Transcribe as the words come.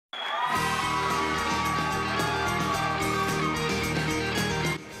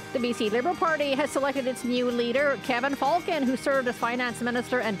BC Liberal Party has selected its new leader, Kevin Falcon, who served as Finance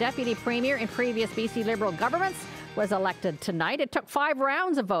Minister and Deputy Premier in previous BC Liberal governments, was elected tonight. It took 5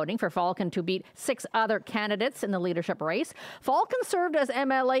 rounds of voting for Falcon to beat 6 other candidates in the leadership race. Falcon served as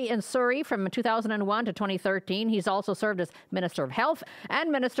MLA in Surrey from 2001 to 2013. He's also served as Minister of Health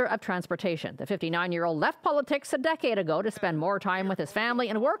and Minister of Transportation. The 59-year-old left politics a decade ago to spend more time with his family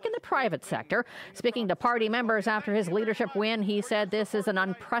and work in the private sector. Speaking to party members after his leadership win, he said this is an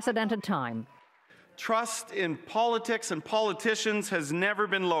unprecedented time. Trust in politics and politicians has never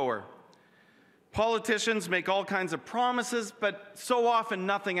been lower. Politicians make all kinds of promises, but so often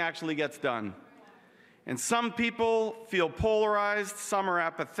nothing actually gets done. And some people feel polarized, some are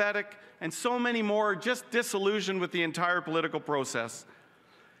apathetic, and so many more are just disillusioned with the entire political process.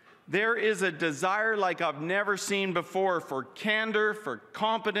 There is a desire like I've never seen before for candor, for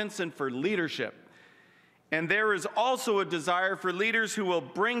competence, and for leadership. And there is also a desire for leaders who will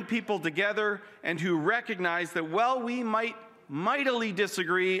bring people together and who recognize that while we might mightily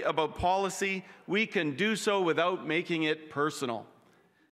disagree about policy, we can do so without making it personal.